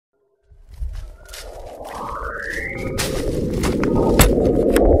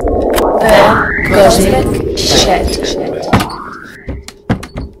Cosmic Shed.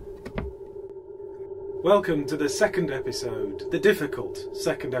 Welcome to the second episode, the difficult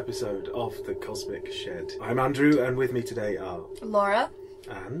second episode of the Cosmic Shed. I'm Andrew, and with me today are Laura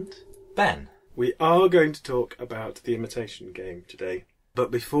and Ben. We are going to talk about the Imitation Game today,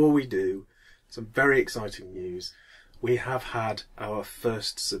 but before we do, some very exciting news. We have had our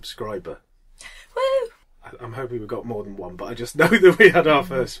first subscriber. Woo! I'm hoping we've got more than one, but I just know that we had our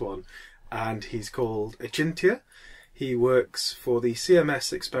first one. And he's called Achintya. He works for the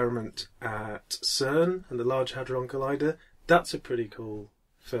CMS experiment at CERN and the Large Hadron Collider. That's a pretty cool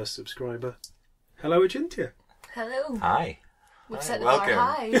first subscriber. Hello, Achintya. Hello. Hi. We've set the welcome.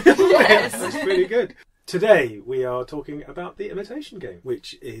 bar high. Yes, that's pretty good. Today we are talking about the Imitation Game,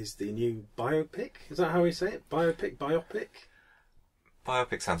 which is the new biopic. Is that how we say it? Biopic?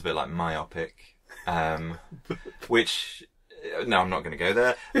 Biopic sounds a bit like myopic. Which... No, I'm not going to go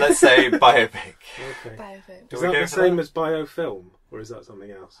there. Let's say biopic. Okay. Biopic. Is that the same as biofilm, or is that something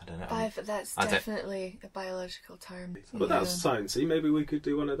else? I don't know. Biopic, that's definitely a biological term. But that's sciencey. Maybe we could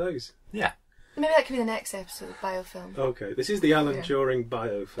do one of those. Yeah. Maybe that could be the next episode, biofilm. Okay, this is the Alan Turing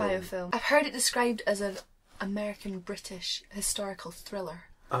biofilm. Biofilm. I've heard it described as an American-British historical thriller.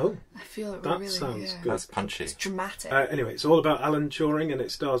 Oh, I feel it that really, sounds good. That's punchy. It's dramatic. Anyway, it's all about Alan Turing, and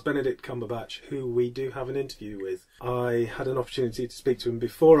it stars Benedict Cumberbatch, who we do have an interview with. I had an opportunity to speak to him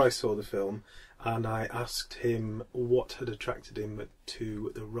before I saw the film, and I asked him what had attracted him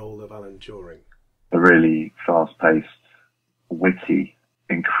to the role of Alan Turing. A really fast-paced, witty,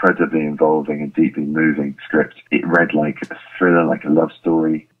 incredibly involving and deeply moving script. It read like a thriller, like a love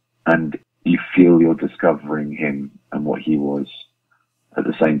story, and you feel you're discovering him and what he was at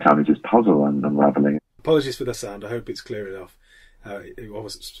the same time as his puzzle and unravelling. Apologies for the sound, I hope it's clear enough. I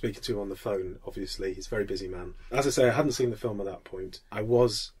wasn't speaking to him on the phone, obviously. He's a very busy man. As I say, I hadn't seen the film at that point. I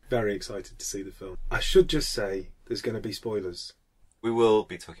was very excited to see the film. I should just say there's going to be spoilers. We will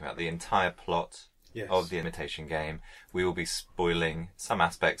be talking about the entire plot Yes. of the Imitation Game. We will be spoiling some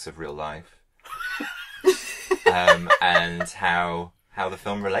aspects of real life. And how the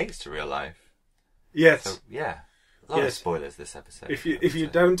film relates to real life. Yes. So, yeah. A lot of spoilers this episode. If you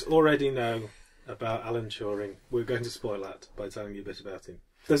don't already know about Alan Turing, we're going to spoil that by telling you a bit about him.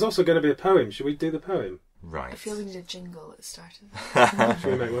 There's also going to be a poem. Should we do the poem? Right. I feel we need a jingle at the start of it.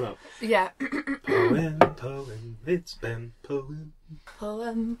 Should we make one up? Yeah. Poem, it's Ben, poem.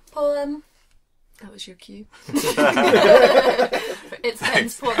 Poem. That was your cue. It's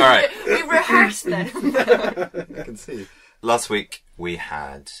Ben's poem. All right. We rehearsed this. I can see. Last week we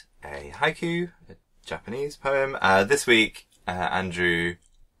had a haiku, a Japanese poem. This week, Andrew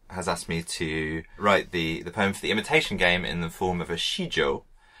has asked me to write the poem for the Imitation Game in the form of a shijo,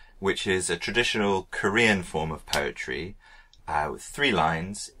 which is a traditional Korean form of poetry with 3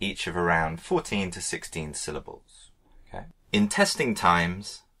 lines, each of around 14 to 16 syllables. Okay. In testing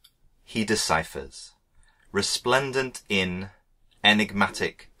times, he deciphers, resplendent in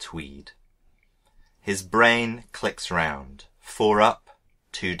enigmatic tweed. His brain clicks round, 4 up,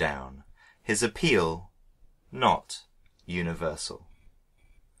 2 down. His appeal, not universal.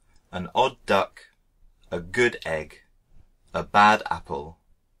 An odd duck, a good egg, a bad apple,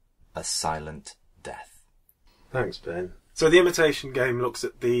 a silent death. Thanks, Ben. So the Imitation Game looks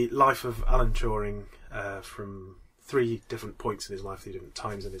at the life of Alan Turing from 3 different points in his life, 3 different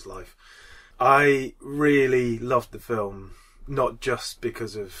times in his life. I really loved the film, not just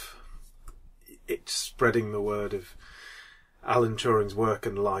because of it spreading the word of Alan Turing's work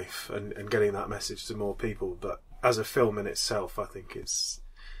and life and getting that message to more people, but as a film in itself, I think it's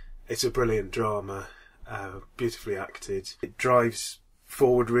a brilliant drama, beautifully acted. It drives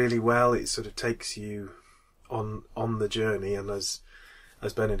forward really well. It sort of takes you on the journey, and as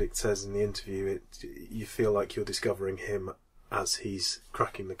Benedict says in the interview, you feel like you're discovering him as he's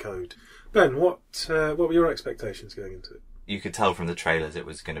cracking the code. Ben, what were your expectations going into it? You could tell from the trailers it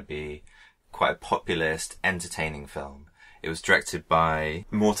was going to be quite a populist, entertaining film. It was directed by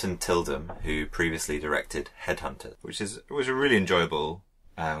Morten Tildum, who previously directed Headhunter, which was a really enjoyable,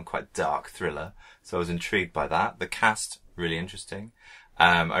 quite dark thriller. So I was intrigued by that. The cast, really interesting.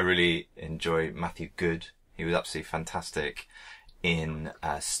 I really enjoy Matthew Good. He was absolutely fantastic in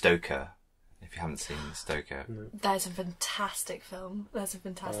Stoker. If you haven't seen Stoker. That is a fantastic film. That's a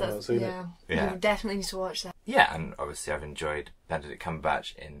fantastic... I've seen it. Yeah. You definitely need to watch that. Yeah, and obviously I've enjoyed Benedict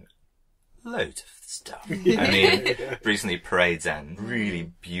Cumberbatch in loads of stuff. I mean, recently Parade's End,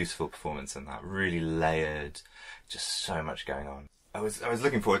 really beautiful performance in that, really layered, just so much going on. I was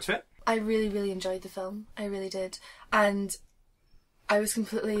looking forward to it. I really, really enjoyed the film. I really did. And I was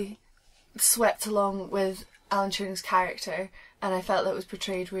completely swept along with Alan Turing's character, and I felt that was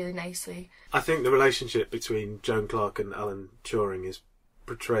portrayed really nicely. I think the relationship between Joan Clarke and Alan Turing is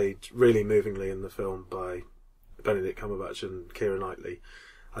portrayed really movingly in the film by Benedict Cumberbatch and Keira Knightley.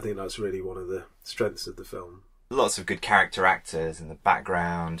 I think that's really one of the strengths of the film. Lots of good character actors in the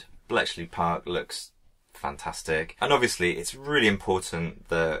background. Bletchley Park looks fantastic. And obviously it's really important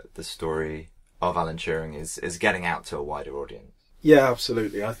that the story of Alan Turing is getting out to a wider audience. Yeah,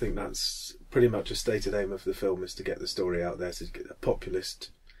 absolutely. I think that's pretty much a stated aim of the film, is to get the story out there, to get a populist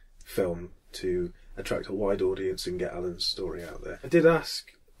film to attract a wide audience and get Alan's story out there. I did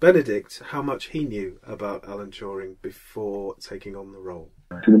ask Benedict how much he knew about Alan Turing before taking on the role.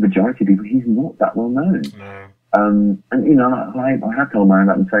 To the majority of people, he's not that well known. No. And I have to hold my hand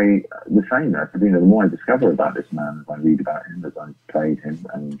up and say the same. The more I discover about this man, as I read about him, as I played him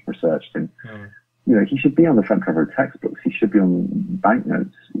and researched him, he should be on the front cover of textbooks. He should be on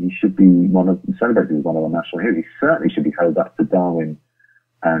banknotes. He should be celebrated as one of our national heroes. He certainly should be held up to Darwin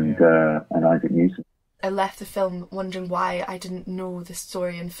and Isaac Newton. I left the film wondering why I didn't know the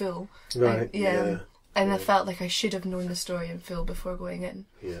story in full. Right. And I felt like I should have known the story in full before going in.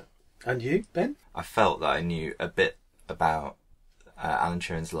 Yeah. And you, Ben? I felt that I knew a bit about Alan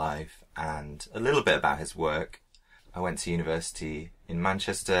Turing's life and a little bit about his work. I went to university in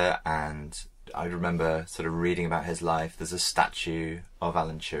Manchester, and I remember sort of reading about his life. There's a statue of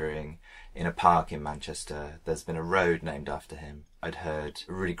Alan Turing in a park in Manchester. There's been a road named after him. I'd heard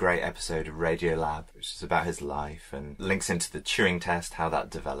a really great episode of Radiolab, which is about his life and links into the Turing test, how that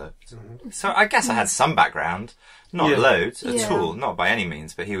developed. So I guess I had some background, not loads at all, not by any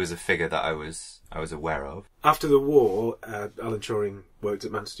means, but he was a figure that I was aware of. After the war, Alan Turing worked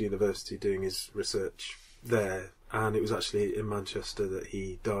at Manchester University doing his research there, and it was actually in Manchester that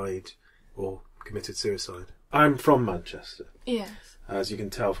he died or committed suicide. I'm from Manchester. Yes. As you can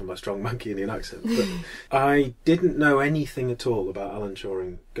tell from my strong Mancunian accent. But I didn't know anything at all about Alan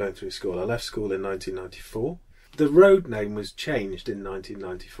Turing going through school. I left school in 1994. The road name was changed in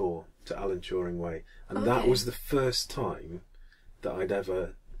 1994 to Alan Turing Way. And that was the first time that I'd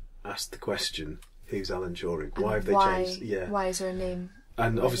ever asked the question, who's Alan Turing? Why have they changed? Yeah. Why is there a name?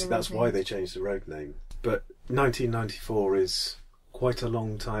 And obviously that's why they changed the road name. But 1994 is quite a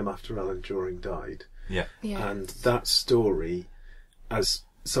long time after Alan Turing died. Yeah. And that story, as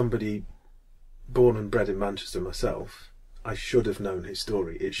somebody born and bred in Manchester myself, I should have known his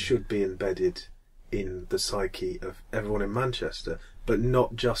story. It should be embedded in the psyche of everyone in Manchester, but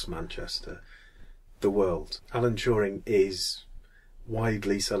not just Manchester, the world. Alan Turing is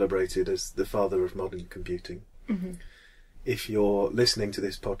widely celebrated as the father of modern computing. If you're listening to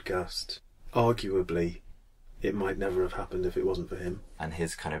this podcast, arguably it might never have happened if it wasn't for him. And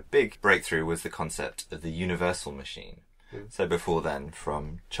his kind of big breakthrough was the concept of the universal machine. So before then,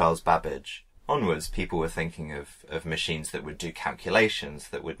 from Charles Babbage onwards, people were thinking of machines that would do calculations,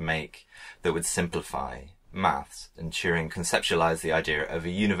 that would simplify maths. And Turing conceptualized the idea of a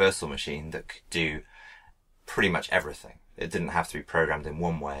universal machine that could do pretty much everything. It didn't have to be programmed in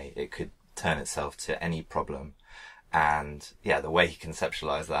one way. It could turn itself to any problem. And the way he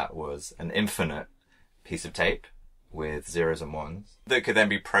conceptualized that was an infinite piece of tape with zeros and ones that could then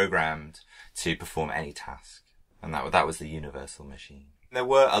be programmed to perform any task. And that was the universal machine. There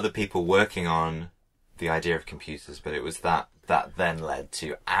were other people working on the idea of computers, but it was that then led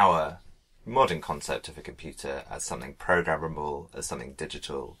to our modern concept of a computer as something programmable, as something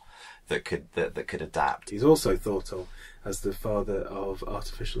digital that could adapt. He's also thought of as the father of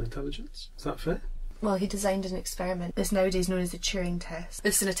artificial intelligence. Is that fair? Well, he designed an experiment that's nowadays known as the Turing test.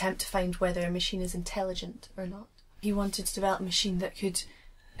 It's an attempt to find whether a machine is intelligent or not. He wanted to develop a machine that could,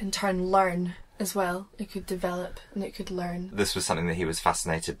 in turn, learn as well. It could develop and it could learn. This was something that he was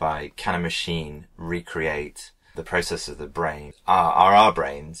fascinated by. Can a machine recreate the process of the brain? Are our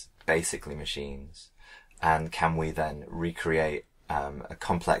brains basically machines? And can we then recreate a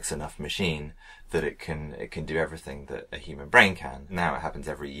complex enough machine that it can do everything that a human brain can? Now it happens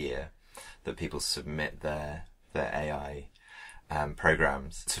every year that people submit their AI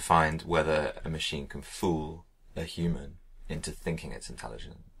programs to find whether a machine can fool a human into thinking it's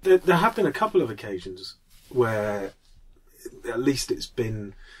intelligent. There have been a couple of occasions where at least it's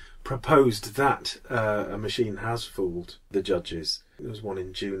been proposed that a machine has fooled the judges. There was one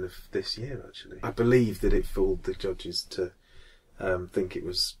in June of this year, actually. I believe that it fooled the judges to think it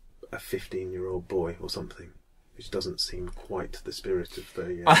was a 15-year-old boy or something, which doesn't seem quite the spirit of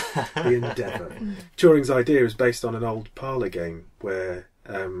the endeavour. Turing's idea is based on an old parlour game where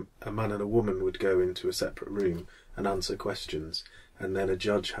a man and a woman would go into a separate room and answer questions, and then a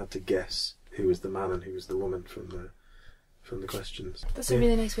judge had to guess who was the man and who was the woman from from the questions. That's a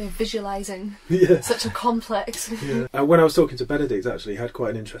really nice way of visualising Yeah. such a complex... Yeah. When I was talking to Benedict, actually, he had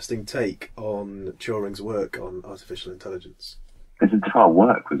quite an interesting take on Turing's work on artificial intelligence. His entire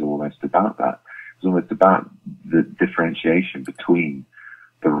work was almost about that. It was almost about the differentiation between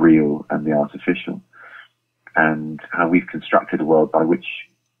the real and the artificial, and how we've constructed a world by which,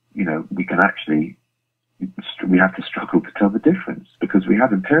 we can actually, we have to struggle to tell the difference because we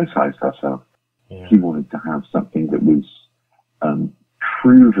have empiricized ourselves. Yeah. He wanted to have something that was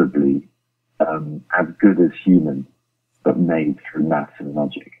provably as good as human, but made through maths and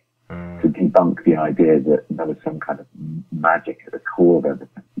logic. To debunk the idea that there was some kind of magic at the core of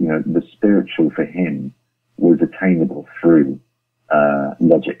everything. The spiritual for him was attainable through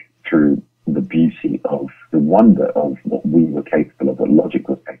logic, through the beauty of the wonder of what we were capable of, what logic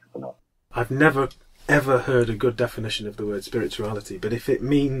was capable of. I've never ever heard a good definition of the word spirituality, but if it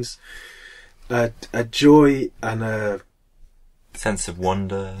means a joy and a sense of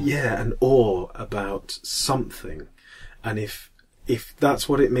wonder, an awe about something, and if that's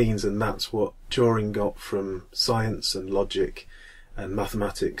what it means, and that's what Turing got from science and logic and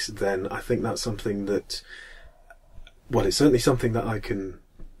mathematics, then I think that's something that, well, it's certainly something that I can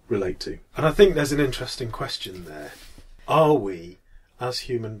relate to. And I think there's an interesting question there. Are we, as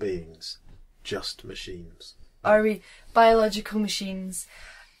human beings, just machines? Are we biological machines?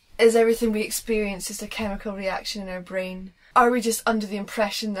 Is everything we experience just a chemical reaction in our brain? Are we just under the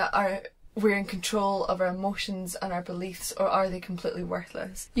impression that we're in control of our emotions and our beliefs, or are they completely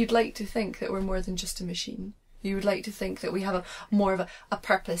worthless? You'd like to think that we're more than just a machine. You would like to think that we have more of a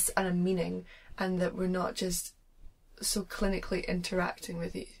purpose and a meaning, and that we're not just so clinically interacting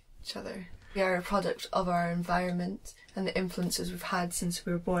with each other. We are a product of our environment and the influences we've had since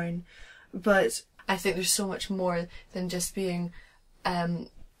we were born. But I think there's so much more than just being a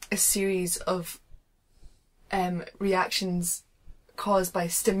series of reactions caused by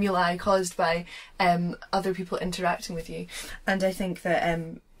stimuli, caused by other people interacting with you. And I think that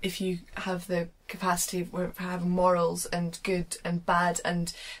if you have the capacity for having morals and good and bad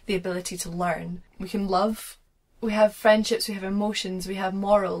and the ability to learn, we can love. We have friendships, we have emotions, we have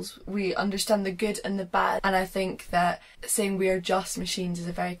morals, we understand the good and the bad. And I think that saying we are just machines is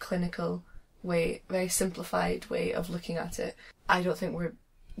a very clinical way, very simplified way of looking at it. I don't think we're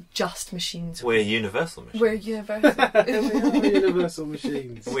just machines. We're universal machines. We're universal. We are universal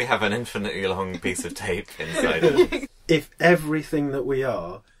machines. We have an infinitely long piece of tape inside us. If everything that we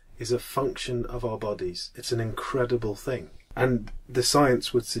are is a function of our bodies, it's an incredible thing. And the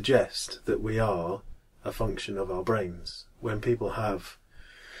science would suggest that we are a function of our brains. When people have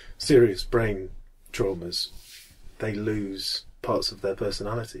serious brain traumas, they lose parts of their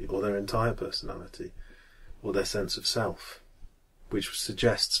personality, or their entire personality, or their sense of self, which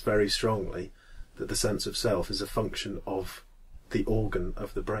suggests very strongly that the sense of self is a function of the organ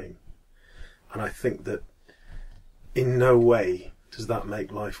of the brain. And I think that in no way does that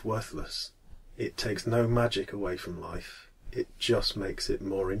make life worthless. It takes no magic away from life. It just makes it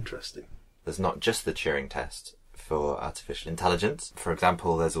more interesting. There's not just the Turing test for artificial intelligence. For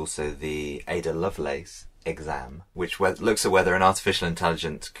example, there's also the Ada Lovelace exam, which looks at whether an artificial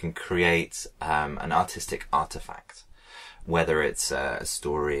intelligence can create an artistic artifact, whether it's a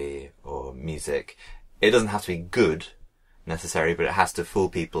story or music. It doesn't have to be good necessarily, but it has to fool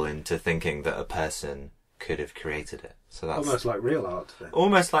people into thinking that a person could have created it. So that's almost like real art then.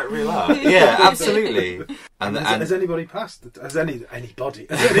 Almost like real art. Yeah, absolutely. And has anybody passed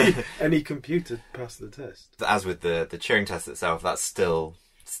any computer passed the test? As with the Turing test itself, that's still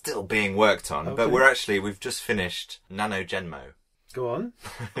being worked on. Okay. But we've just finished NanoGenmo. Go on.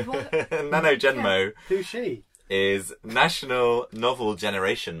 NanoGenmo. Who's she? Is National Novel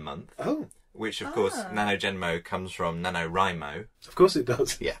Generation Month. Oh. Which, of course, NanoGenmo comes from NaNoWriMo. Of course it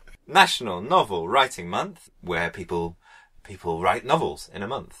does. Yeah. National Novel Writing Month, where people write novels in a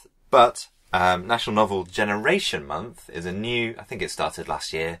month. But National Novel Generation Month is a new, I think it started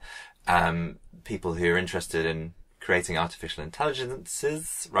last year, people who are interested in creating artificial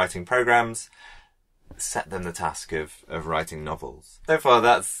intelligences, writing programs, set them the task of writing novels. So far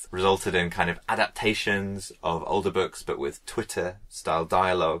that's resulted in kind of adaptations of older books, but with Twitter-style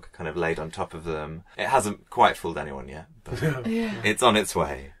dialogue kind of laid on top of them. It hasn't quite fooled anyone yet, but it's on its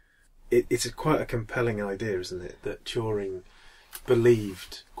way. It's quite a compelling idea, isn't it, that Turing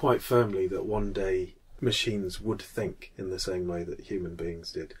believed quite firmly that one day machines would think in the same way that human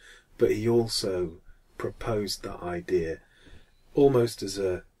beings did. But he also proposed that idea almost as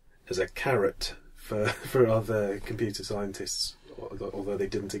a carrot for other computer scientists, although they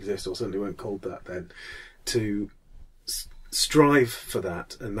didn't exist or certainly weren't called that then, to strive for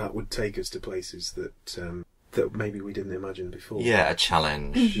that, and that would take us to places that that maybe we didn't imagine before. Yeah, a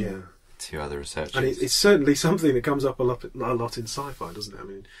challenge Yeah. to other researchers. And it's certainly something that comes up a lot in sci-fi, doesn't it? I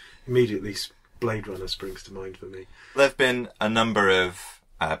mean, immediately Blade Runner springs to mind for me. There have been a number of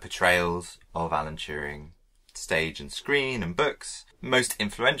portrayals of Alan Turing, stage and screen and books. Most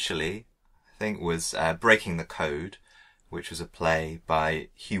influentially, I think, was Breaking the Code, which was a play by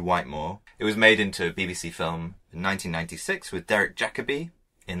Hugh Whitemore. It was made into a BBC film in 1996 with Derek Jacobi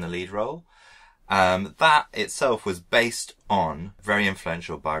in the lead role. That itself was based on a very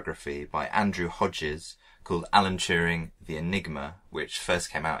influential biography by Andrew Hodges called Alan Turing, The Enigma, which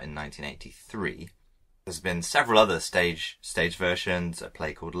first came out in 1983. There's been several other stage versions, a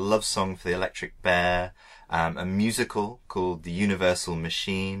play called Love Song for the Electric Bear, a musical called The Universal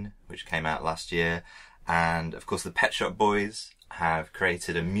Machine, which came out last year, and of course the Pet Shop Boys have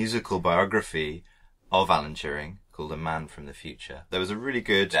created a musical biography of Alan Turing called A Man from the Future. There was a really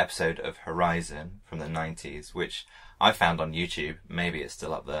good episode of Horizon from the 90s, which I found on YouTube. Maybe it's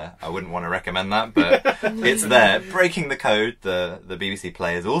still up there. I wouldn't want to recommend that, but it's there. Breaking the Code, the BBC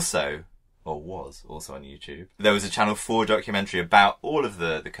play, is also, or was also on YouTube. There was a Channel 4 documentary about all of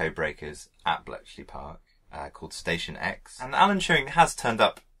the code breakers at Bletchley Park, called Station X. And Alan Turing has turned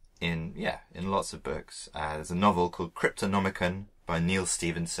up in lots of books. There's a novel called Cryptonomicon by Neil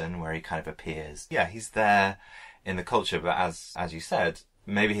Stevenson, where he kind of appears. Yeah, he's there in the culture, but as you said,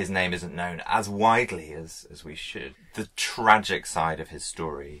 maybe his name isn't known as widely as we should. The tragic side of his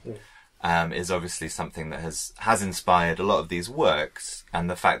story is obviously something that has inspired a lot of these works, and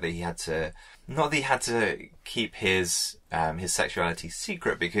the fact that he had to keep his sexuality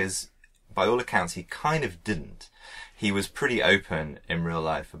secret, because by all accounts he kind of didn't. He was pretty open in real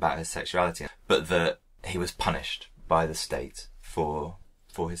life about his sexuality, but that he was punished by the state for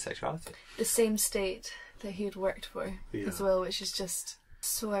his sexuality. The same state that he had worked for as well, which is just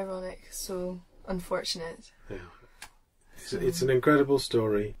so ironic, so unfortunate. Yeah. It's an incredible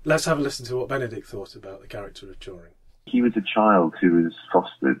story. Let's have a listen to what Benedict thought about the character of Turing. He was a child who was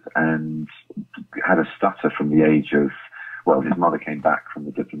fostered and had a stutter from the age of, well, his mother came back from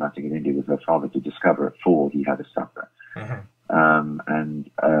the diplomatic in India with her father to discover at 4 he had a stutter.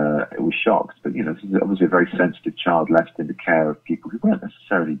 It was shocked, but this is obviously a very sensitive child left in the care of people who weren't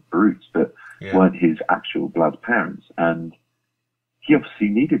necessarily brutes, but weren't his actual blood parents. And he obviously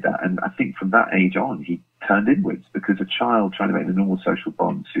needed that. And I think from that age on, he turned inwards, because a child trying to make the normal social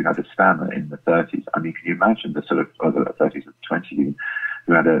bonds who had a stammer in the 30s, I mean, can you imagine the sort of, or the 30s or 20s even,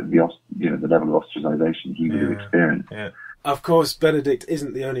 who had the level of ostracisation he would have experienced. Yeah. Of course, Benedict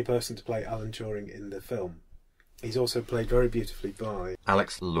isn't the only person to play Alan Turing in the film. He's also played very beautifully by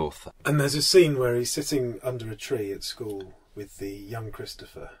Alex Lawther. And there's a scene where he's sitting under a tree at school with the young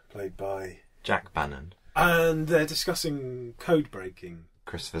Christopher, played by Jack Bannon. And they're discussing code breaking.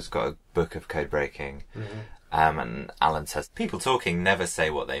 Christopher's got a book of code breaking, and Alan says, people talking never say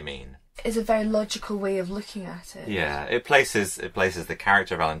what they mean. It's a very logical way of looking at it. Yeah, it places the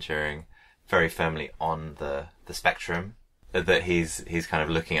character of Alan Turing very firmly on the spectrum, that he's kind of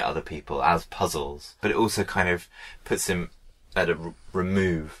looking at other people as puzzles, but it also kind of puts him at a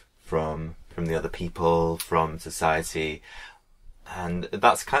remove from the other people, from society. And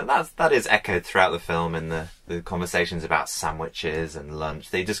that is echoed throughout the film in the conversations about sandwiches and lunch.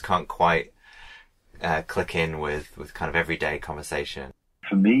 They just can't quite click in with kind of everyday conversation.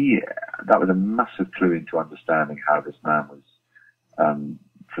 For me, that was a massive clue into understanding how this man was,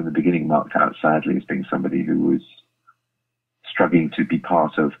 from the beginning, marked out sadly as being somebody who was struggling to be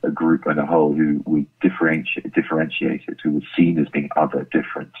part of a group and a whole, who was differentiated, who was seen as being other,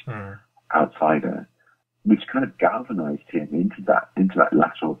 different, outsider, which kind of galvanized him into that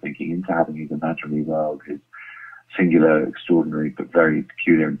lateral thinking, into having his imaginary world, his singular, extraordinary, but very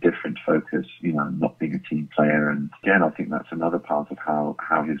peculiar and different focus, not being a team player. And again, I think that's another part of how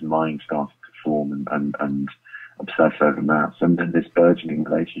his mind started to form and obsess over maths. And then this burgeoning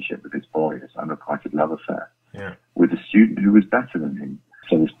relationship with his boy, this unrequited love affair, with a student who was better than him.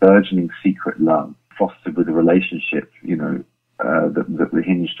 So this burgeoning secret love, fostered with a relationship, that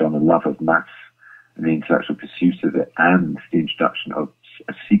hinged on a love of maths and the intellectual pursuit of it, and the introduction of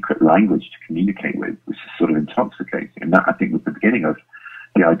a secret language to communicate with, which is sort of intoxicating. And that, I think, was the beginning of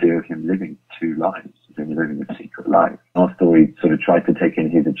the idea of him living two lives, of him living a secret life. Our story sort of tried to take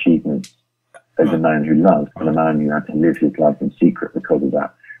in his achievements as a man who loved, and a man who had to live his life in secret because of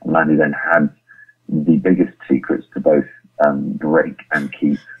that. A man who then had the biggest secrets to both break and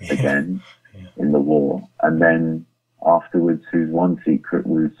keep again in the war, and then afterwards, whose one secret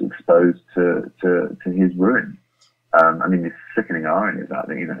was exposed to his ruin. I mean, the sickening irony of that,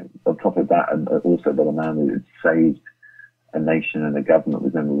 on top of that, and also that a man who had saved a nation and a government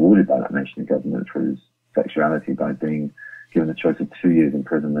was then rewarded by that nation and government for his sexuality by being given the choice of 2 years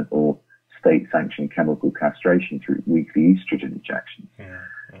imprisonment or state-sanctioned chemical castration through weekly estrogen injections.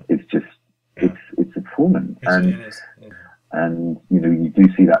 It's just, it's appalling. And, you know, you do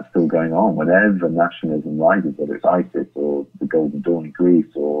see that still going on whenever nationalism rises, whether it's ISIS or the Golden Dawn in Greece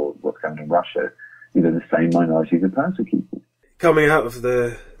or what's going on in Russia, you know, the same minorities are persecuted. Coming out of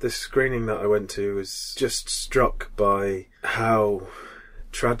the screening that I went to, was just struck by how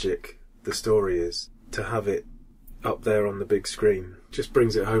tragic the story is. To have it up there on the big screen just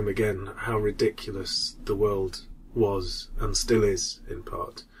brings it home again, how ridiculous the world was and still is in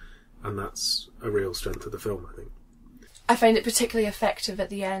part. And that's a real strength of the film, I think. I find it particularly effective at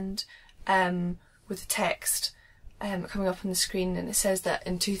the end, with the text coming up on the screen, and it says that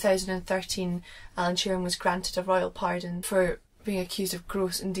in 2013 Alan Turing was granted a royal pardon for being accused of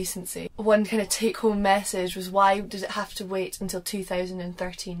gross indecency. One kind of take-home message was, why did it have to wait until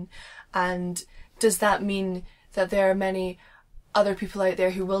 2013? And does that mean that there are many other people out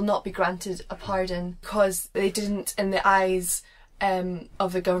there who will not be granted a pardon because they didn't, in the eyes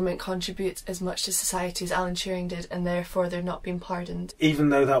of the government, contribute as much to society as Alan Turing did, and therefore they're not being pardoned? Even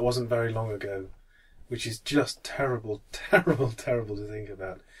though that wasn't very long ago, which is just terrible, terrible, terrible to think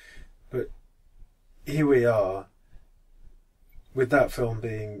about. But here we are, with that film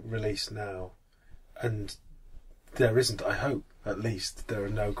being released now, and there isn't, I hope, at least, there are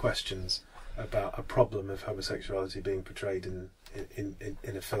no questions about a problem of homosexuality being portrayed in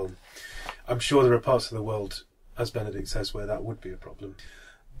a film. I'm sure there are parts of the world, as Benedict says, where that would be a problem.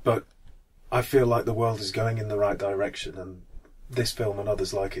 But I feel like the world is going in the right direction, and this film and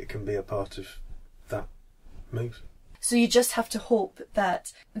others like it can be a part of that move. So you just have to hope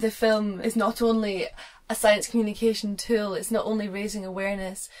that the film is not only a science communication tool, it's not only raising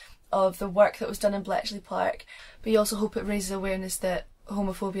awareness of the work that was done in Bletchley Park, but you also hope it raises awareness that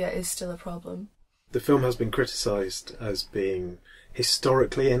homophobia is still a problem. The film has been criticised as being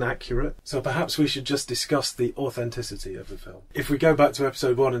historically inaccurate, so perhaps we should just discuss the authenticity of the film. If we go back to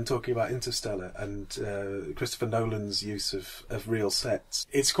episode 1 and talking about Interstellar and Christopher Nolan's use of real sets,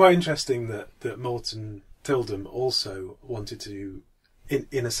 it's quite interesting that Morton Tildum also wanted to,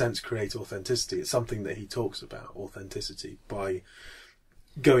 in a sense, create authenticity. It's something that he talks about, authenticity, by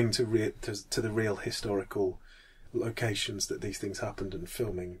going to the real historical locations that these things happened and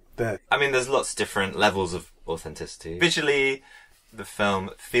filming there. I mean, there's lots of different levels of authenticity. Visually, the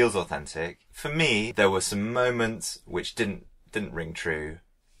film feels authentic. For me, there were some moments which didn't ring true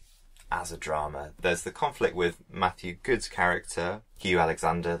as a drama. There's the conflict with Matthew Good's character, Hugh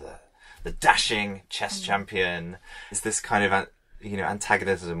Alexander, the dashing chess champion. It's this kind of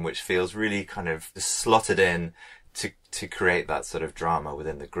antagonism which feels really kind of slotted in to create that sort of drama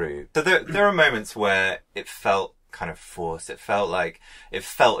within the group. So there are moments where it felt kind of forced. It felt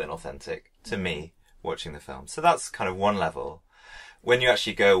inauthentic to me watching the film. So that's kind of one level. When you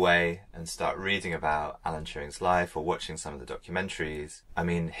actually go away and start reading about Alan Turing's life or watching some of the documentaries, I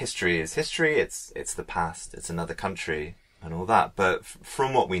mean, history is history. It's the past. It's another country and all that. But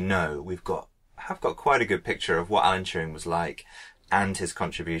from what we know, have got quite a good picture of what Alan Turing was like and his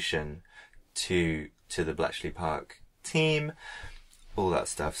contribution to the Bletchley Park team, all that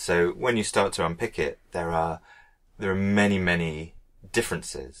stuff. So when you start to unpick it, there are many, many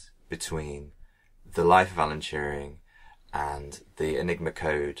differences between the life of Alan Turing and the Enigma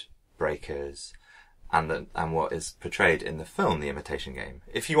code breakers and what is portrayed in the film, The Imitation Game.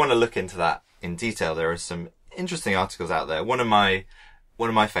 If you want to look into that in detail, there are some interesting articles out there. One of my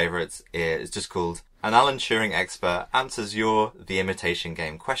favourites is just called "An Alan Turing Expert Answers Your The Imitation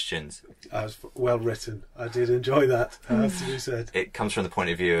Game Questions." That was well written. I did enjoy that, has to be said. It comes from the point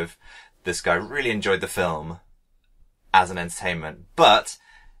of view of this guy really enjoyed the film as an entertainment, but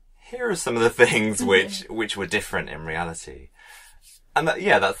here are some of the things which were different in reality. And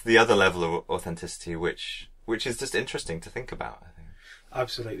that's the other level of authenticity which is just interesting to think about, I think.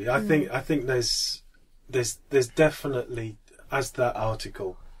 Absolutely. I think there's definitely, as that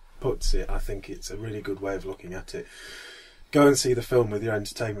article puts it, I think it's a really good way of looking at it. Go and see the film with your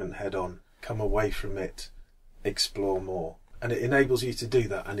entertainment head on, come away from it, explore more. And it enables you to do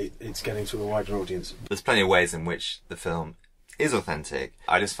that, and it's getting to a wider audience. There's plenty of ways in which the film is authentic.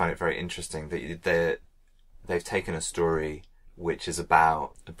 I just find it very interesting that they've taken a story which is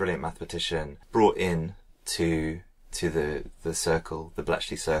about a brilliant mathematician brought in to the circle, the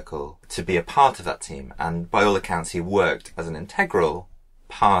Bletchley Circle, to be a part of that team. And by all accounts, he worked as an integral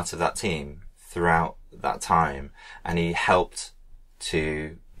part of that team throughout that time. And he helped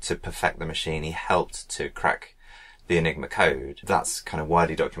to perfect the machine. He helped to crack the Enigma code. That's kind of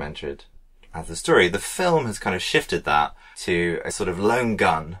widely documented as the story. The film has kind of shifted that to a sort of lone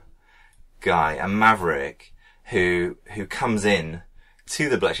gun guy, a maverick, who comes in to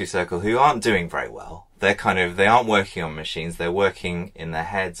the Bletchley Circle, who aren't doing very well. They aren't working on machines, they're working in their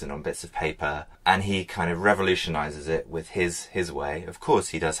heads and on bits of paper, and he kind of revolutionises it with his way. Of course,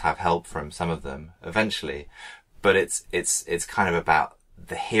 he does have help from some of them eventually, but it's kind of about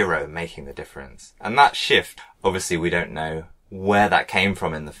the hero making the difference. And that shift, obviously we don't know where that came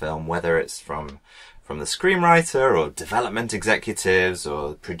from in the film, whether it's from the screenwriter or development executives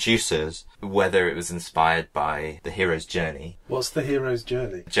or producers, whether it was inspired by the hero's journey. What's the hero's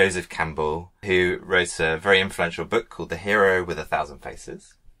journey? Joseph Campbell, who wrote a very influential book called The Hero with 1,000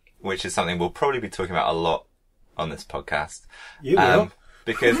 Faces, which is something we'll probably be talking about a lot on this podcast. You will.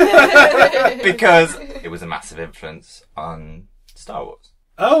 Because it was a massive influence on Star Wars.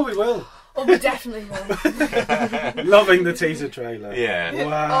 Oh, we will. Oh, we definitely will. Loving the teaser trailer. Yeah.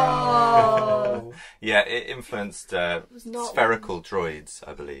 Wow. Oh. Yeah, it influenced spherical droids,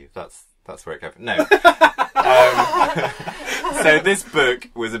 I believe. That's where it came from. No. So this book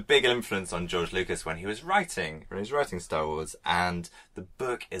was a big influence on George Lucas when he was writing Star Wars, and the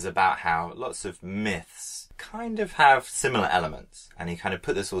book is about how lots of myths kind of have similar elements, and he kind of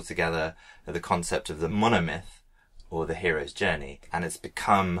put this all together at the concept of the monomyth, or the hero's journey, and it's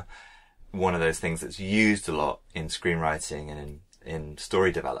become one of those things that's used a lot in screenwriting and in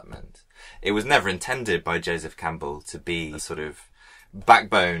story development. It was never intended by Joseph Campbell to be a sort of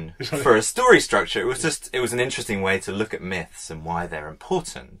backbone for a story structure. It was an interesting way to look at myths and why they're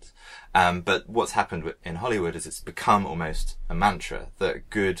important. But what's happened in Hollywood is it's become almost a mantra that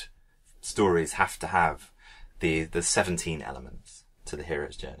good stories have to have the 17 elements to the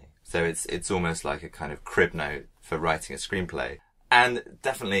hero's journey. So it's almost like a kind of crib note for writing a screenplay. And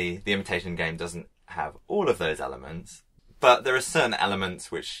definitely The Imitation Game doesn't have all of those elements, but there are certain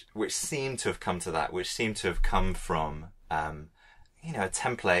elements which seem to have come to that, which seem to have come from, a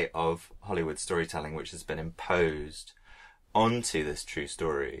template of Hollywood storytelling which has been imposed onto this true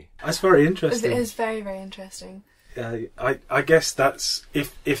story. That's very interesting. It is very, very interesting. I guess that's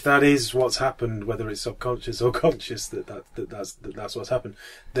if that is what's happened, whether it's subconscious or conscious, that's what's happened,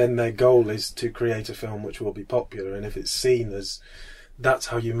 then their goal is to create a film which will be popular. And if it's seen as that's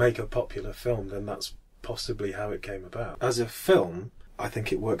how you make a popular film, then that's possibly how it came about. As a film, I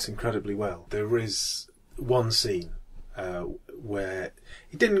think it works incredibly well. There is one scene where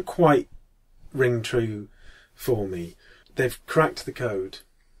it didn't quite ring true for me. They've cracked the code,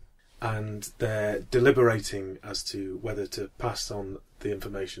 and they're deliberating as to whether to pass on the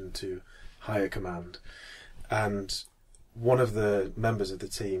information to higher command. And one of the members of the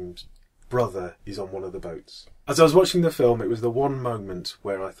team's brother is on one of the boats. As I was watching the film, it was the one moment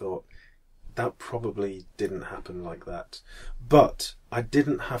where I thought, that probably didn't happen like that. But I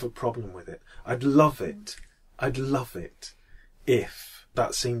didn't have a problem with it. I'd love it if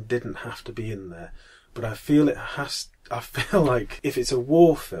that scene didn't have to be in there. But I feel like if it's a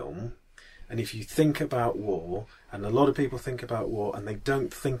war film, and if you think about war, and a lot of people think about war, and they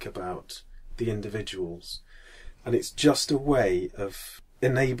don't think about the individuals, and it's just a way of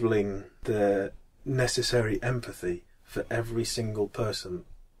enabling the necessary empathy for every single person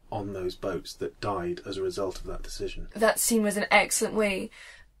on those boats that died as a result of that decision. That scene was an excellent way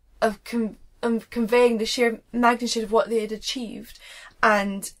of conveying the sheer magnitude of what they had achieved,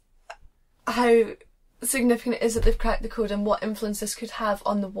 and how significant it is that they've cracked the code and what influence this could have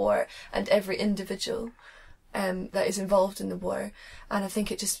on the war and every individual that is involved in the war. And I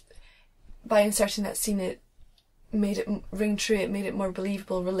think it just, by inserting that scene, it made it ring true, it made it more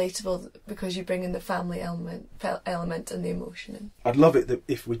believable, relatable, because you bring in the family element and the emotion in. I'd love it that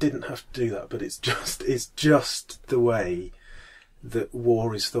if we didn't have to do that, but it's just the way that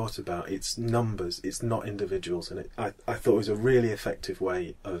war is thought about. It's numbers, it's not individuals, and I thought it was a really effective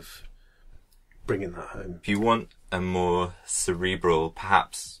way of bringing that home. If you want a more cerebral,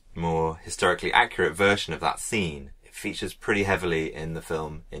 perhaps more historically accurate version of that scene, it features pretty heavily in the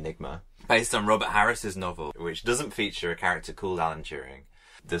film Enigma, based on Robert Harris's novel, which doesn't feature a character called Alan Turing.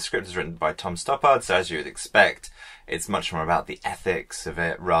 The script is written by Tom Stoppard, so as you would expect, it's much more about the ethics of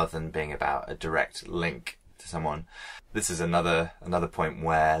it rather than being about a direct link to someone. This is another point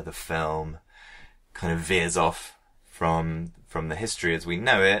where the film kind of veers off from the history as we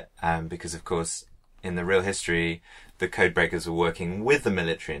know it, because of course in the real history the codebreakers were working with the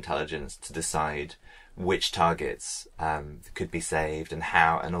military intelligence to decide which targets could be saved and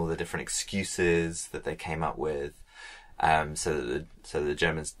how, and all the different excuses that they came up with, so that the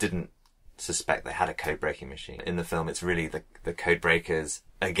Germans didn't suspect they had a code-breaking machine. In the film, it's really the code-breakers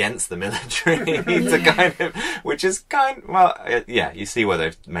against the military, you see why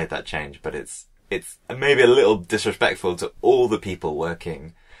they've made that change, but it's maybe a little disrespectful to all the people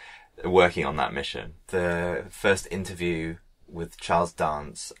working working on that mission. The first interview with Charles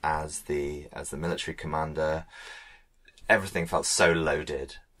Dance as the military commander, everything felt so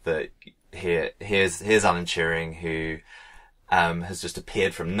loaded that here's Alan Turing, who has just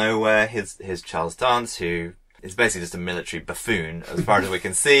appeared from nowhere. Here's Charles Dance, who is basically just a military buffoon as far as we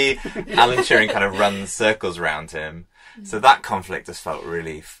can see. Alan Turing kind of runs circles around him. So that conflict just felt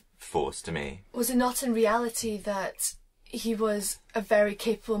really forced to me. Was it not in reality that he was a very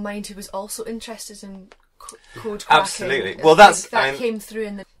capable mind who was also interested in code cracking? Absolutely. Well, that came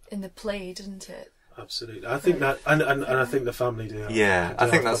through in the play, didn't it? Absolutely. I think that, and I think the family do have, I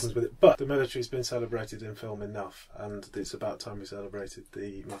think that's problems with it. But the military's been celebrated in film enough, and it's about time we celebrated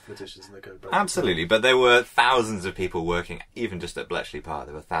the mathematicians and the code breakers. Absolutely. But there were thousands of people working, even just at Bletchley Park.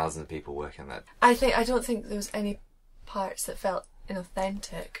 There were thousands of people working there. I don't think there was any parts that felt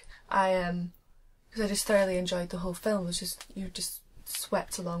inauthentic. Because I just thoroughly enjoyed the whole film. It was you're just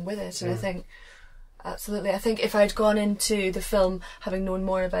swept along with it, and I think. Absolutely. I think if I'd gone into the film having known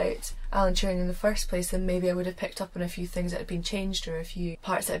more about Alan Turing in the first place, then maybe I would have picked up on a few things that had been changed or a few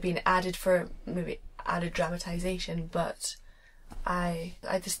parts that had been added for maybe added dramatisation, but I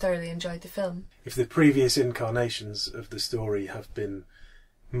just thoroughly enjoyed the film. If the previous incarnations of the story have been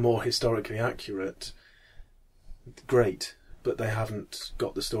more historically accurate, great. But they haven't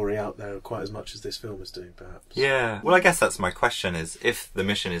got the story out there quite as much as this film is doing, perhaps. Yeah. Well, I guess that's my question, is if the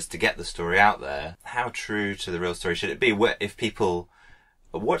mission is to get the story out there, how true to the real story should it be? If people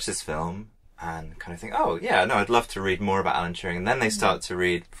watch this film and kind of think, oh, yeah, no, I'd love to read more about Alan Turing, and then they start to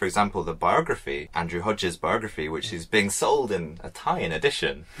read, for example, the biography, Andrew Hodges' biography, which is being sold in a tie-in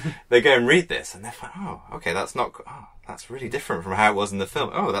edition. They go and read this, and they're like, oh, okay, that's really different from how it was in the film.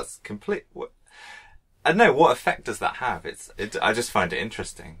 Oh, that's complete... I don't know, what effect does that have? I just find it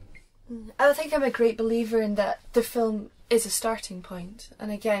interesting. I think I'm a great believer in that the film is a starting point.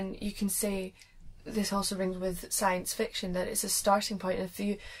 And again, you can say this also rings with science fiction, that it's a starting point.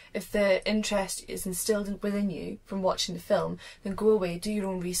 If the interest is instilled within you from watching the film, then go away, do your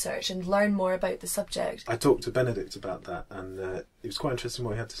own research and learn more about the subject. I talked to Benedict about that, and it was quite interesting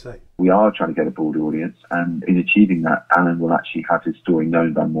what he had to say. We are trying to get a broad audience, and in achieving that, Alan will actually have his story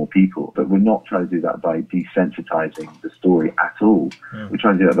known by more people. But we're not trying to do that by desensitising the story at all. We're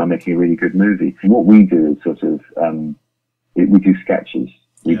trying to do that by making a really good movie. And what we do is sort of, we do sketches.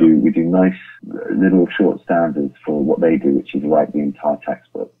 We do nice little short stanzas for what they do, which is write the entire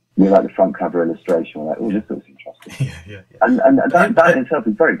textbook. We like the front cover illustration. We're like, oh, this looks interesting. And that in itself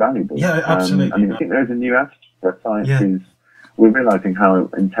is very valuable. Yeah, absolutely. I mean, I think there is a new attitude for science. We're realising how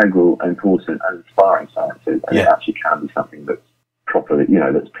integral and important and inspiring science is, and it actually can be something that's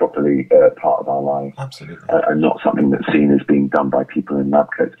properly, part of our lives. Absolutely. And not something that's seen as being done by people in lab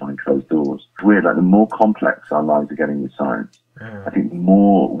coats behind closed doors. It's weird, like the more complex our lives are getting with science, I think the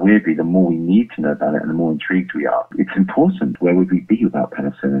more we need to know about it and the more intrigued we are. It's important. Where would we be without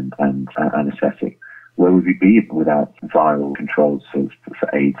penicillin and anaesthetic? Where would we be without viral controls for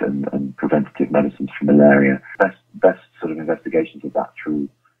AIDS and preventative medicines for malaria? Best sort of investigations of that through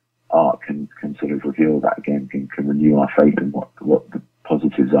art can sort of reveal that again, can renew our faith in what the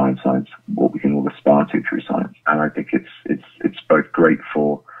positives are in science, what we can all aspire to through science. And I think it's both great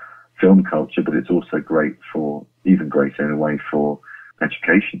for film culture, but it's also great for, even greater in a way, for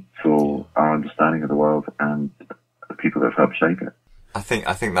education, for our understanding of the world and the people that have helped shape it. I think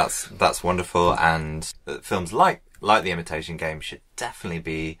that's wonderful, and films like The Imitation Game should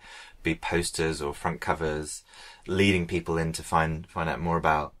definitely be posters or front covers, leading people in to find out more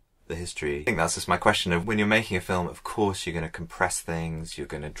about the history. I think that's just my question of, when you're making a film, of course you're going to compress things, you're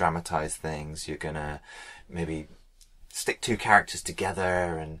going to dramatise things, you're going to maybe stick two characters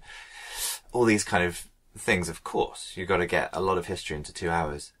together and all these kind of things. Of course, you've got to get a lot of history into 2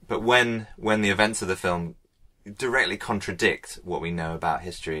 hours. But when the events of the film directly contradict what we know about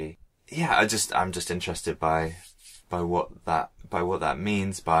history, I'm just interested by what that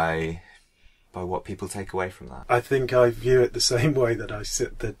means, by what people take away from that. I think I view it the same way that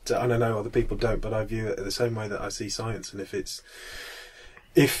I know other people don't, but I view it the same way that I see science. And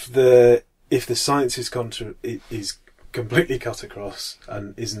if the science is completely cut across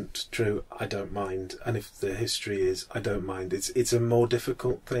and isn't true, I don't mind. And if the history is, I don't mind. It's a more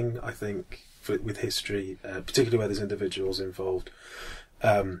difficult thing, I think, with history, particularly where there's individuals involved.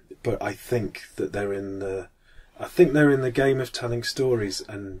 But I think that they're in the game of telling stories,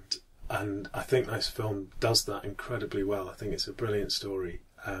 and I think this film does that incredibly well. I think it's a brilliant story,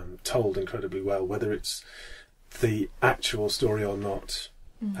 told incredibly well, whether it's the actual story or not.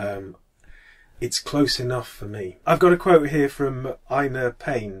 It's close enough for me. I've got a quote here from Ina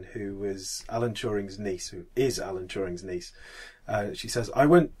Payne, who is Alan Turing's niece, She says,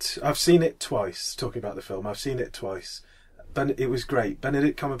 I've seen it twice, talking about the film, I've seen it twice. It was great.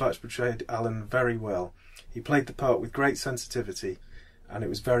 Benedict Cumberbatch portrayed Alan very well. He played the part with great sensitivity, and it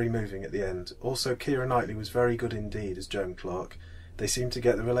was very moving at the end. Also, Keira Knightley was very good indeed as Joan Clark. They seemed to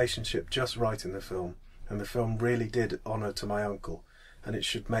get the relationship just right in the film, and the film really did honour to my uncle, and it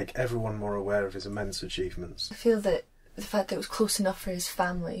should make everyone more aware of his immense achievements. I feel that the fact that it was close enough for his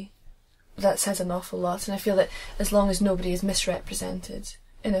family, that says an awful lot, and I feel that as long as nobody is misrepresented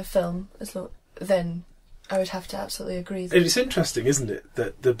in a film, then I would have to absolutely agree. It's interesting, isn't it,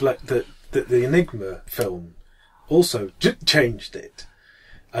 that the Enigma film also changed it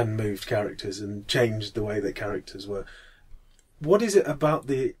and moved characters and changed the way that characters were. What is it about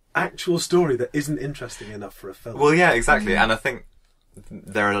the actual story that isn't interesting enough for a film? Well, yeah, exactly. And I think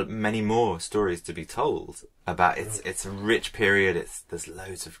there are many more stories to be told about it. It's a rich period. There's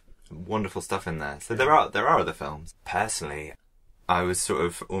loads of wonderful stuff in there. So there are other films. Personally, I was sort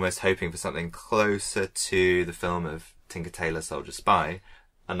of almost hoping for something closer to the film of Tinker Tailor Soldier Spy,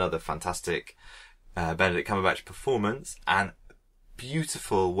 another fantastic Benedict Cumberbatch performance, and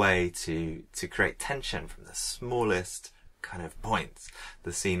beautiful way to create tension from the smallest kind of points.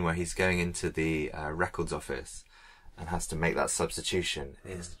 The scene where he's going into the records office and has to make that substitution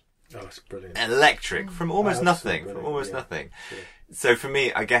is it's brilliant. Electric from almost nothing. Yeah. So for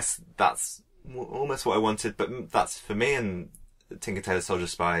me, I guess that's almost what I wanted, but that's for me. And Tinker Tailor Soldier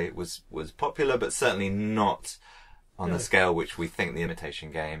Spy was popular, but certainly not on the scale which we think the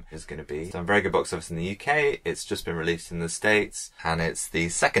Imitation Game is going to be. It's done very good box office in the UK. It's just been released in the States, and it's the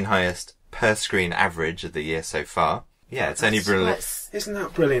second highest per screen average of the year so far. Yeah, it's only been released. Isn't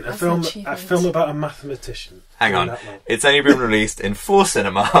that brilliant? A film about a mathematician. Hang on, it's only been released in 4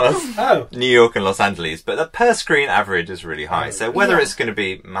 cinemas, New York and Los Angeles, but the per screen average is really high. So whether it's going to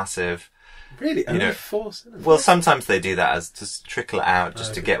be massive. Really? Only 4 cinemas? Well, sometimes they do that as to trickle it out,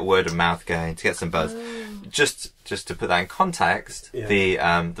 just to get word of mouth going, to get some buzz. Just to put that in context,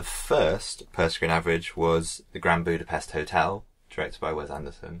 the first per screen average was the Grand Budapest Hotel, directed by Wes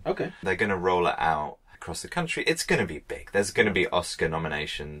Anderson. Okay. They're going to roll it out across the country. It's going to be big. There's going to be Oscar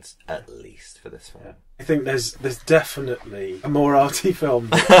nominations at least for this film. Yeah. I think there's definitely a more arty film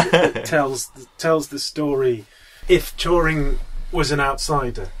that tells the story. If Turing was an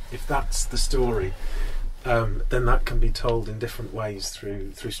outsider, if that's the story, then that can be told in different ways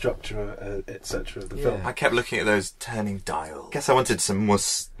through structure, etc. of the film. I kept looking at those turning dials. I guess I wanted some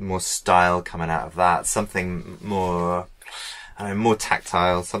more style coming out of that, something more, more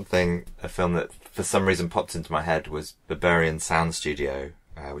tactile. A film that for some reason popped into my head was Berberian Sound Studio,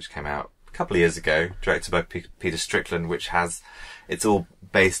 which came out a couple of years ago, directed by Peter Strickland, it's all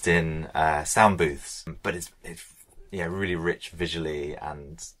based in sound booths, but it's really rich visually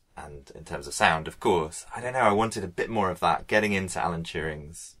and in terms of sound, of course. I don't know, I wanted a bit more of that, getting into Alan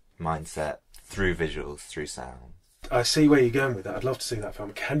Turing's mindset through visuals, through sound. I see where you're going with that. I'd love to see that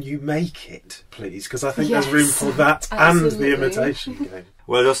film. Can you make it, please? Because I think there's room for that and The Imitation Game.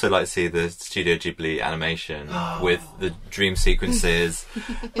 Well, I'd also like to see the Studio Ghibli animation with the dream sequences,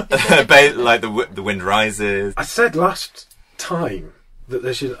 like the Wind Rises. I said last time that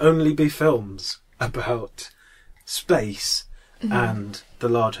there should only be films about space and the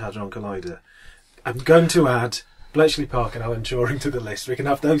Large Hadron Collider. I'm going to add Bletchley Park and Alan Turing to the list. We can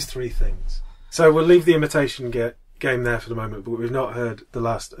have those 3 things. So we'll leave the Imitation Game there for the moment, but we've not heard the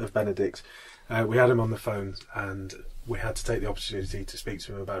last of Benedict. We had him on the phone and we had to take the opportunity to speak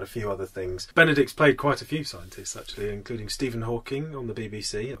to him about a few other things. Benedict's played quite a few scientists, actually, including Stephen Hawking on the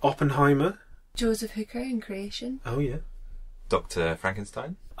BBC, Oppenheimer, Joseph Hooker in Creation. Oh yeah, Dr.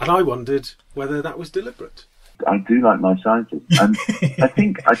 Frankenstein. And I wondered whether that was deliberate. I do like my scientists, and I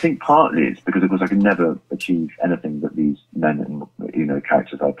think partly it's because, of course, I can never achieve anything that these men and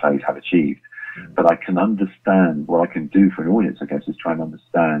characters I played have achieved. But I can understand what I can do for an audience, I guess, is try and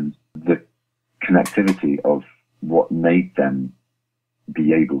understand the connectivity of what made them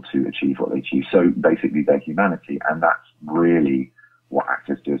be able to achieve what they achieved. So basically their humanity, and that's really what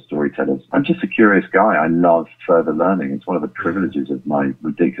actors do as storytellers. I'm just a curious guy. I love further learning. It's one of the privileges of my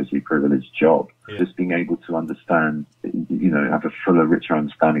ridiculously privileged job. Just being able to understand, have a fuller, richer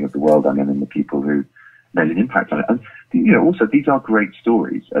understanding of the world I'm in and the people who made an impact on it. And, also these are great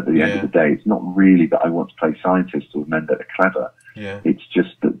stories at the end of the day. It's not really that I want to play scientists or men that are clever. It's just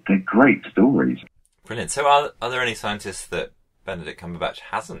that they're great stories. Brilliant. So are there any scientists that Benedict Cumberbatch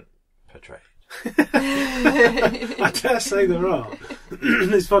hasn't portrayed? I dare say there are.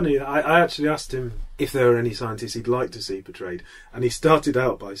 It's funny, I actually asked him if there were any scientists he'd like to see portrayed, and he started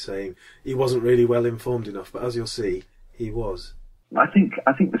out by saying he wasn't really well informed enough, but as you'll see, he was. I think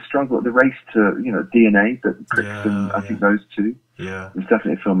the struggle, the race to, DNA, that Crick I think those two. Yeah. There's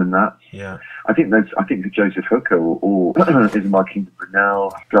definitely a film in that. Yeah. I think that Joseph Hooker or Ismail Kingdom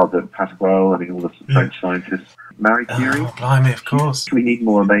Brunel, Gilbert Pasquale, all the French scientists, Marie Curie. Oh, blimey, of course. We need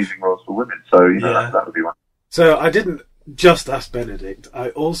more amazing roles for women, so that would be one. So I didn't just ask Benedict, I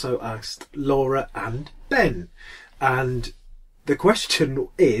also asked Laura and Ben. And the question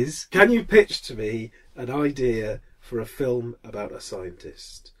is, can you pitch to me an idea for a film about a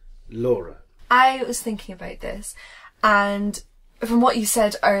scientist? Laura. I was thinking about this, and from what you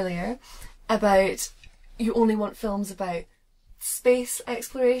said earlier about you only want films about space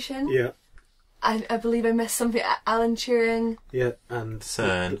exploration. Yeah. I believe I missed something. Alan Turing. Yeah, and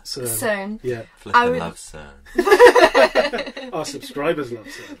CERN. Yeah. Flippin' love CERN. Our subscribers love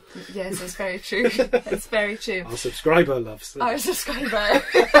CERN. Yes, that's very true. That's very true. Our subscriber loves CERN. Our subscriber.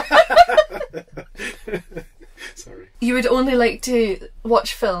 Sorry. You would only like to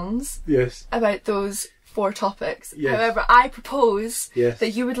watch films Yes. about those 4 topics. Yes. However, I propose Yes.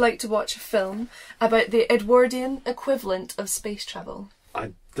 that you would like to watch a film about the Edwardian equivalent of space travel.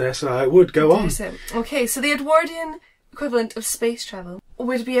 I dare say I would. Go on. Okay, so the Edwardian equivalent of space travel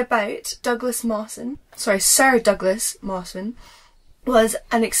would be about Sir Douglas Mawson was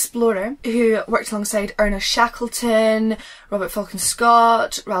an explorer who worked alongside Ernest Shackleton, Robert Falcon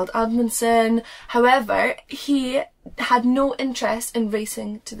Scott, Roald Amundsen. However, he had no interest in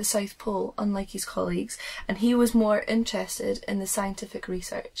racing to the South Pole, unlike his colleagues, and he was more interested in the scientific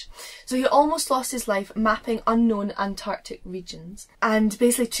research. So he almost lost his life mapping unknown Antarctic regions. And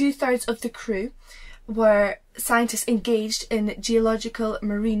basically 2/3 of the crew were scientists engaged in geological,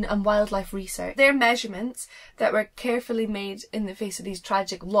 marine and wildlife research. Their measurements that were carefully made in the face of these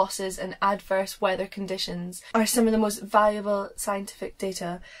tragic losses and adverse weather conditions are some of the most valuable scientific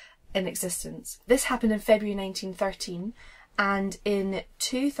data in existence. This happened in February 1913, and in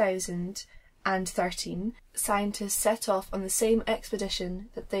 2013 scientists set off on the same expedition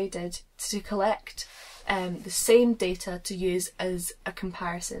that they did to collect the same data to use as a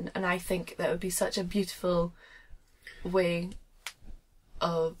comparison, and I think that would be such a beautiful way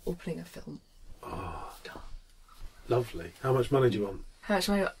of opening a film. Oh, lovely. How much money do you want? How much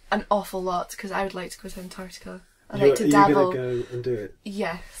money? An awful lot, because I would like to go to Antarctica. I'd Are like to dabble. you going to go and do it?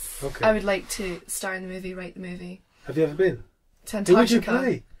 Yes. Okay. I would like to star in the movie, write the movie. Have you ever been? To Antarctica. Who would you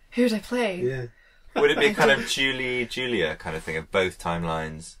play? Who would I play? Yeah. Would it be kind of Julia kind of thing of both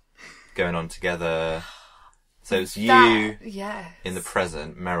timelines going on together? So it's you yes. in the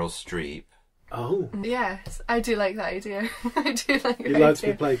present, Meryl Streep. Oh. Yes, I do like that idea. I do like that idea. You'd like to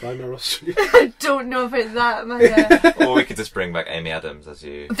be played by Meryl Streep? I don't know if it's that, Amanda. Or we could just bring back Amy Adams as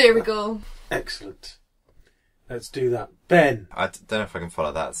you. There we go. Excellent. Let's do that. Ben. I don't know if I can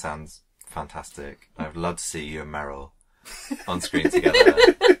follow that. It sounds fantastic. I'd love to see you and Meryl on screen together.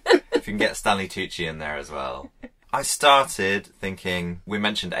 If you can get Stanley Tucci in there as well. I started thinking, we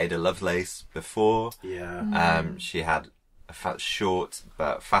mentioned Ada Lovelace before. Yeah. She had a short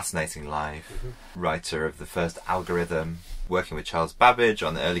but fascinating life. Writer of the first algorithm, working with Charles Babbage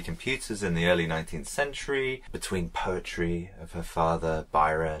on the early computers in the early 19th century, between poetry of her father,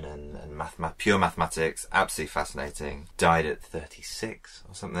 Byron, and pure mathematics. Absolutely fascinating. Died at 36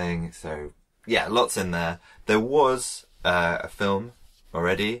 or something. So, yeah, lots in there. There was a film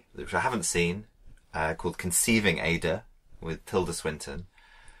already, which I haven't seen, called Conceiving Ada, with Tilda Swinton,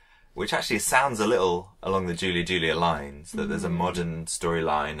 which actually sounds a little along the Julia lines, that there's a modern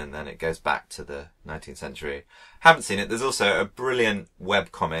storyline and then it goes back to the 19th century. Haven't seen it. There's also a brilliant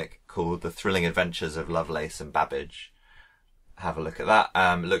webcomic called The Thrilling Adventures of Lovelace and Babbage. Have a look at that.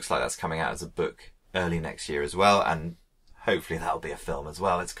 It looks like that's coming out as a book early next year as well, and hopefully that'll be a film as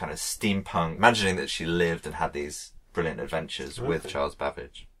well. It's kind of steampunk, imagining that she lived and had these brilliant adventures with Charles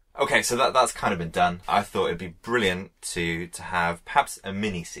Babbage. Okay, so that's kind of been done. I thought it'd be brilliant to have perhaps a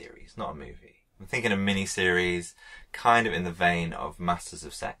mini-series, not a movie. I'm thinking a mini-series kind of in the vein of Masters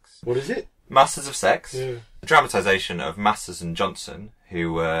of Sex. What is it? Masters of Sex. Yeah. A dramatisation of Masters and Johnson,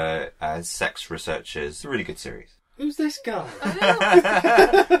 who were sex researchers. It's a really good series. Who's this guy?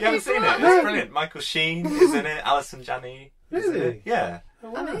 You haven't seen it? It's brilliant. Michael Sheen is in it. Alison Janney is in Really? it. Yeah. Oh,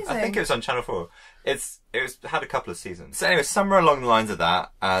 wow. Amazing. I think it was on Channel 4. It had a couple of seasons. So anyway, somewhere along the lines of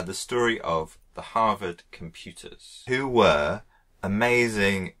that, the story of the Harvard computers, who were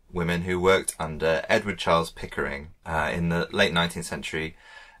amazing women who worked under Edward Charles Pickering in the late 19th century,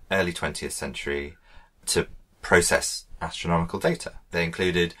 early 20th century, to process astronomical data. They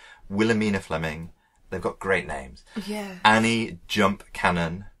included Wilhelmina Fleming. They've got great names. Yeah. Annie Jump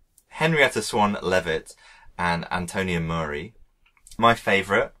Cannon, Henrietta Swan Leavitt, and Antonia Murray. my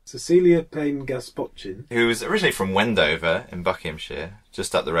favourite, Cecilia Payne Gaspochin. who was originally from Wendover in Buckinghamshire,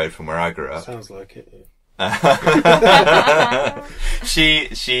 just up the road from where I grew up. Sounds like it. Yeah.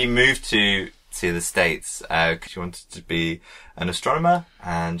 She moved to the States because she wanted to be an astronomer,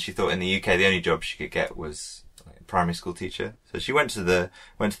 and she thought in the UK the only job she could get was like a primary school teacher. So she went to the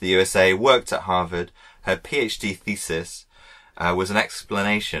USA, worked at Harvard. Her PhD thesis was an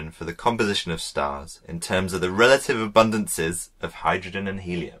explanation for the composition of stars in terms of the relative abundances of hydrogen and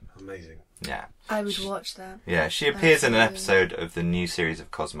helium. Amazing. Yeah. I would watch that. Yeah, she appears in an Absolutely. episode of the new series of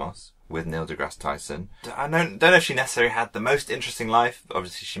Cosmos with Neil deGrasse Tyson. I don't know if she necessarily had the most interesting life.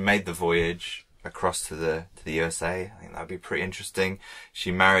 Obviously, she made the voyage across to the USA. I think that would be pretty interesting.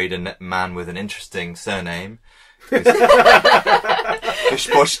 She married a man with an interesting surname.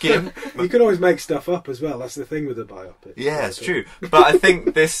 Kushposhkin. You can always make stuff up as well. That's the thing with a biopic. Yeah, it's true. But I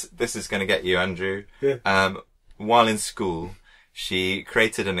think this is going to get you, Andrew. Yeah. While in school, she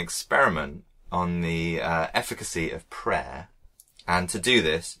created an experiment on the efficacy of prayer. And to do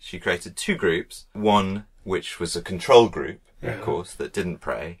this, she created two groups. One, which was a control group, of course, that didn't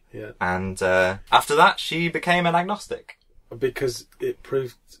pray. Yeah. And after that, she became an agnostic. Because it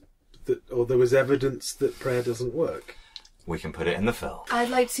proved that, or there was evidence that prayer doesn't work. We can put it in the film. I'd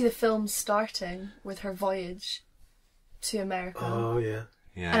like to see the film starting with her voyage to America. Oh, yeah.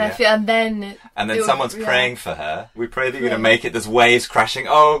 Yeah, and yeah. I feel, and then Someone's praying for her. We pray that you're going to make it. There's waves crashing.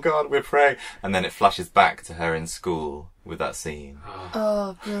 Oh God, we're praying. And then it flashes back to her in school with that scene.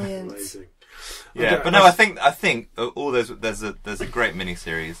 Oh, brilliant! Amazing. Yeah, Okay, but no, I think all those there's a great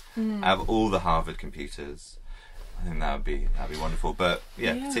miniseries of all the Harvard computers. I think that'd be wonderful. But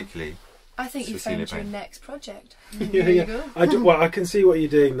yeah. Particularly. I think you Cecilia found your Payne. next project. Yeah, There you go. Well, I can see what you're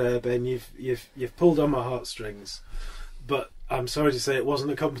doing there, Ben. You've pulled on my heartstrings, but I'm sorry to say it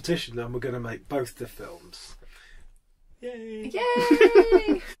wasn't a competition, and we're going to make both the films. Yay!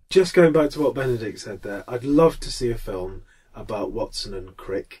 Yay! Just going back to what Benedict said there, I'd love to see a film about Watson and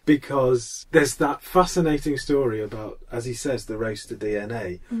Crick, because there's that fascinating story about, as he says, the race to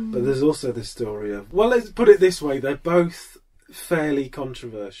DNA, but there's also the story of, well, let's put it this way, they're both fairly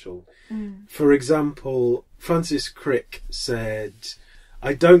controversial. For example, Francis Crick said,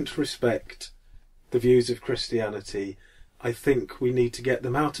 I don't respect the views of Christianity. I think we need to get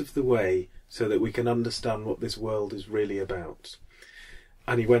them out of the way so that we can understand what this world is really about.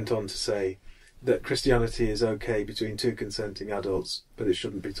 And he went on to say that Christianity is okay between two consenting adults, but it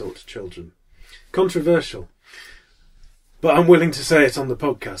shouldn't be taught to children. Controversial. But I'm willing to say it on the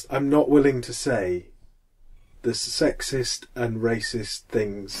podcast. I'm not willing to say the sexist and racist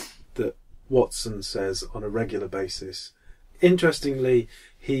things that Watson says on a regular basis. Interestingly,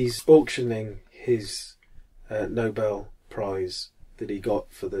 he's auctioning his Nobel Prize that he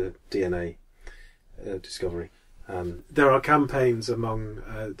got for the DNA discovery. There are campaigns among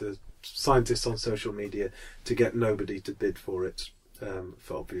the scientists on social media to get nobody to bid for it,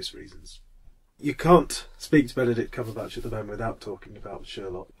 for obvious reasons. You can't speak to Benedict Cumberbatch at the moment without talking about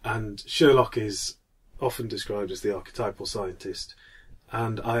Sherlock. And Sherlock is often described as the archetypal scientist.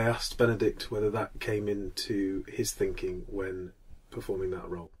 And I asked Benedict whether that came into his thinking when performing that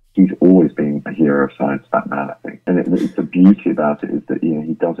role. He's always been a hero of science, that man, I think. And the beauty about it is that,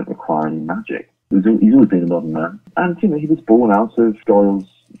 he doesn't require any magic. He's always been a modern man. And, he was born out of Doyle's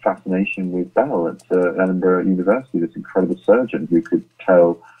fascination with Bell at Edinburgh University, this incredible surgeon who could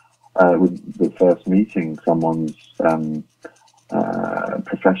tell, with the first meeting, someone's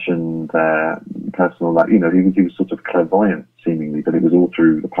profession, their personal life. He was sort of clairvoyant, seemingly, but it was all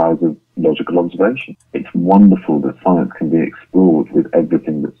through the powers of logical observation. It's wonderful that science can be explored with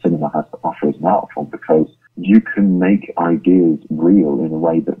everything that cinema has to offer as an art form, because you can make ideas real in a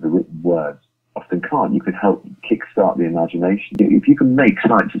way that the written words often can't. You can help kickstart the imagination. If you can make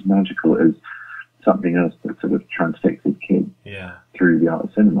science as magical as something else that sort of transfixes kids through the art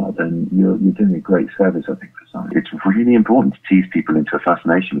of cinema, then you're doing a great service, I think, for science. It's really important to tease people into a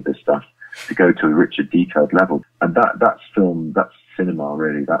fascination with this stuff, to go to a richer, detailed level. And that's film, that's cinema,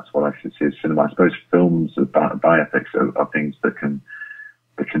 really. That's what I should see as cinema. I suppose films about bioethics are things that can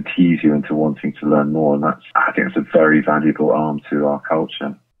tease you into wanting to learn more. And I think it's a very valuable arm to our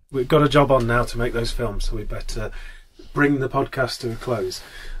culture. We've got a job on now to make those films, so we better bring the podcast to a close.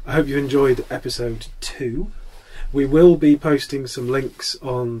 I hope you enjoyed episode 2. We will be posting some links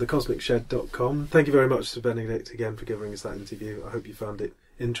on thecosmicshed.com. Thank you very much to Benedict again for giving us that interview. I hope you found it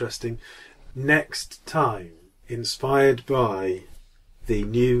interesting. Next time, inspired by the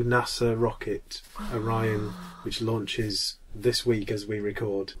new NASA rocket Orion, which launches this week as we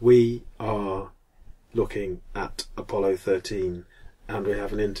record, we are looking at Apollo 13, and we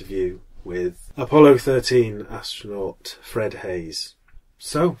have an interview with Apollo 13 astronaut Fred Hayes.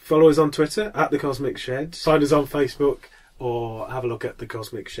 So, follow us on Twitter, at The Cosmic Shed. Find us on Facebook, or have a look at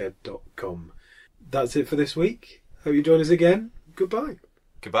thecosmicshed.com. That's it for this week. Hope you join us again. Goodbye.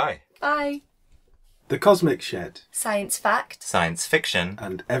 Goodbye. Bye. The Cosmic Shed. Science fact. Science fiction.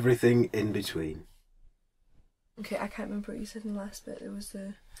 And everything in between. Okay, I can't remember what you said in the last bit. It was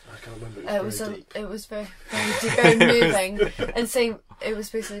the... I can't remember. It was very deep, very moving. And saying it was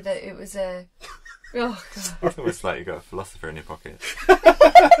basically that it was a... Oh, God. It's almost like you got a philosopher in your pocket.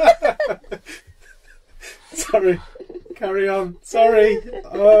 Sorry. Carry on. Sorry.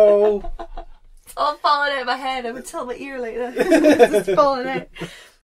 Oh. It's all falling out of my head. I would tell my ear like that. It's just falling out.